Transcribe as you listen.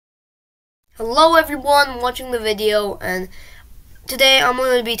Hello everyone watching the video, and today I'm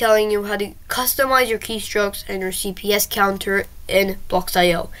going to be telling you how to customize your keystrokes and your CPS counter in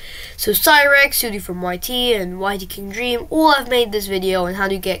Blocks.io. So Cyrex, Sudi from YT, and YT King Dream all have made this video on how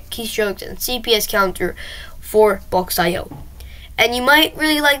to get keystrokes and CPS counter for Blocks.io. And you might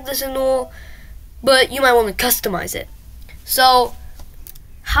really like this and all, but you might want to customize it. So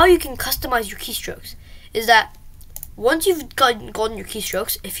how you can customize your keystrokes is that once you've gotten your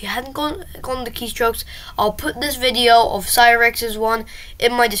keystrokes, if you hadn't gotten the keystrokes, I'll put this video of Cyrex's one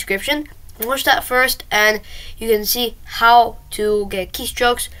in my description. Watch that first and you can see how to get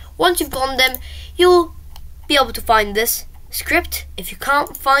keystrokes. Once you've gotten them, you'll be able to find this script. If you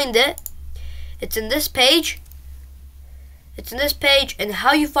can't find it, it's in this page. It's in this page, and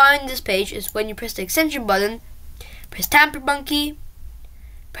how you find this page is when you press the extension button, press Tamper Monkey,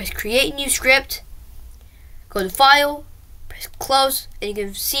 press Create New Script, go to File, press Close, and you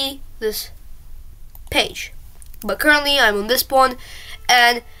can see this page. But currently I'm on this one,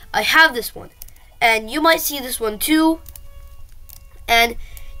 and I have this one. And you might see this one too, and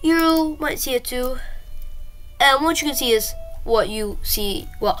you might see it too. And what you can see is what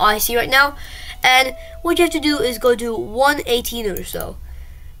I see right now. And what you have to do is go to 118 or so.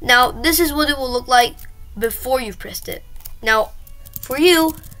 Now this is what it will look like before you've pressed it. Now for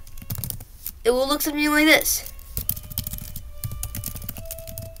you, it will look something like this.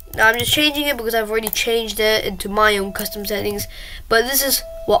 Now I'm just changing it because I've already changed it into my own custom settings, but this is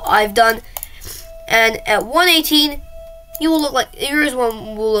what I've done. And at 118, you will look like, yours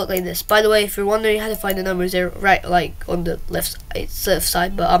one will look like this. By the way, if you're wondering how to find the numbers, they're right like on the left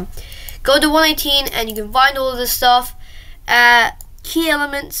side. But go to 118 and you can find all of this stuff. Key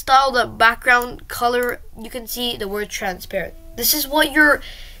element, style, the background color, you can see the word transparent. This is what your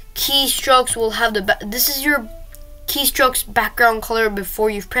keystrokes will have. This is your keystrokes background color before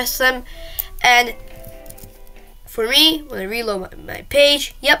you've pressed them. And for me, when I reload my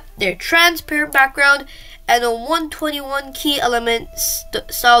page, yep, they're transparent background, and on 121 key element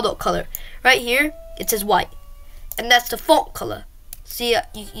style.color right here it says white, and that's the font color. See,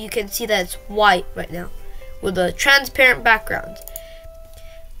 you can see that it's white right now with a transparent background.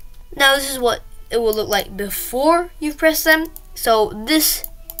 Now this is what it will look like before you've pressed them. So this,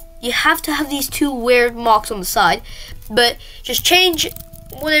 you have to have these two weird marks on the side, but just change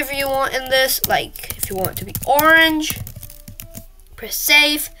whatever you want in this. Like if you want it to be orange, press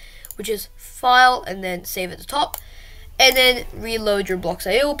save, which is file and then save at the top, and then reload your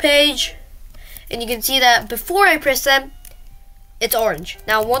Blocks.io page, and you can see that before I press them, it's orange.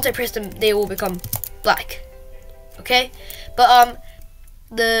 Now once I press them, they will become black. Okay, but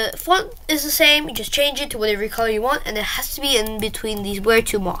the font is the same. You just change it to whatever color you want, and it has to be in between these weird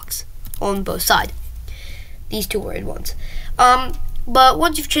two marks on both sides. These two weird ones. But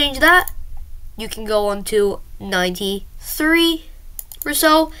once you've changed that, you can go on to 93 or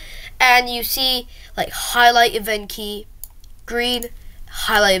so, and you see like highlight event key green,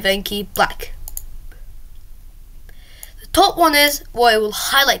 highlight event key black. The top one is what it will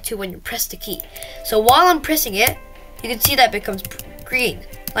highlight to when you press the key. So while I'm pressing it, you can see that it becomes green,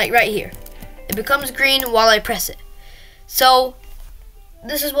 like right here. It becomes green while I press it. So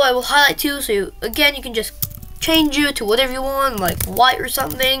this is what I will highlight to. So again, you can just change it to whatever you want, like white or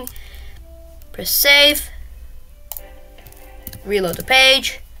something. Press save, reload the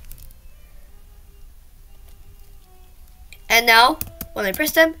page, and now when I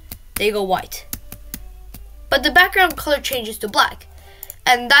press them, they go white. But the background color changes to black,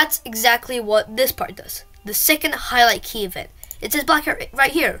 and that's exactly what this part does. The second highlight key event, it says black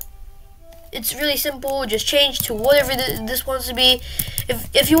right here. It's really simple. Just change to whatever this wants to be.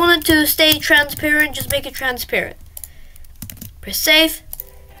 If you want it to stay transparent, just make it transparent. Press save,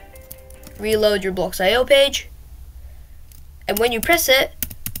 reload your Blocks.io page, and when you press it,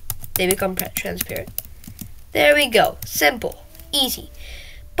 they become transparent. There we go. Simple, easy.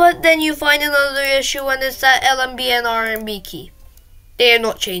 But then you find another issue, and it's that LMB and RMB key. They are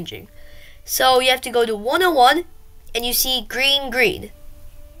not changing. So you have to go to 101, and you see green, green.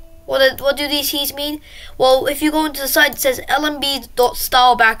 What do these keys mean? Well, if you go into the side, it says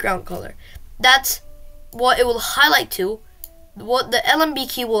LMB.style background color. That's what it will highlight to. What the LMB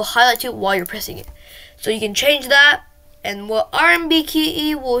key will highlight to while you're pressing it. So you can change that, and what RMB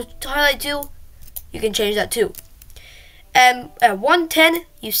key will highlight to, you can change that too. And at 110,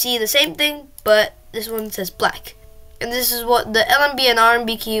 you see the same thing, but this one says black. And this is what the LMB and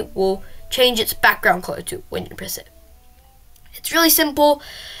RMB key will change its background color to when you press it. It's really simple,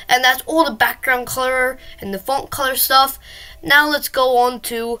 and that's all the background color and the font color stuff. Now let's go on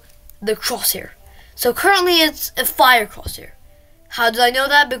to the crosshair. So currently it's a fire crosshair. How did I know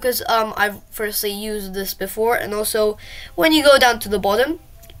that? Because I've firstly used this before, and also when you go down to the bottom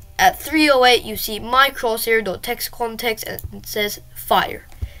at 308 you see my crosshair.text context and it says fire.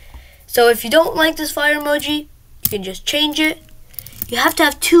 So if you don't like this fire emoji, you can just change it. You have to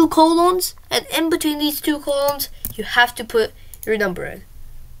have 2 colons, and in between these 2 colons you have to put your number in.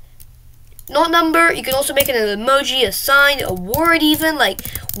 Not number, you can also make it an emoji, a sign, a word even, like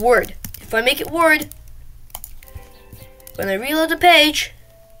word. If I make it word, when I reload the page,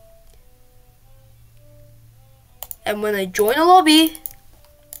 and when I join a lobby,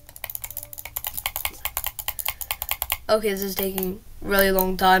 okay, this is taking a really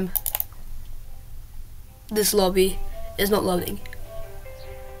long time. This lobby is not loading.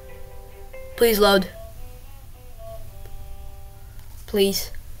 Please load.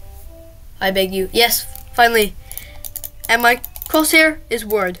 Please. I beg you. Yes, finally. And my crosshair is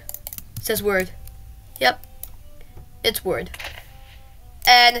word. It says word. Yep. It's word.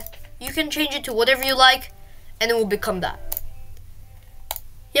 And you can change it to whatever you like and it will become that.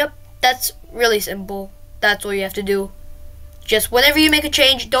 Yep, that's really simple. That's all you have to do. Just whenever you make a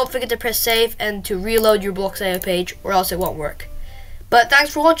change, don't forget to press save and to reload your Blocks.io page or else it won't work. But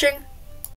thanks for watching.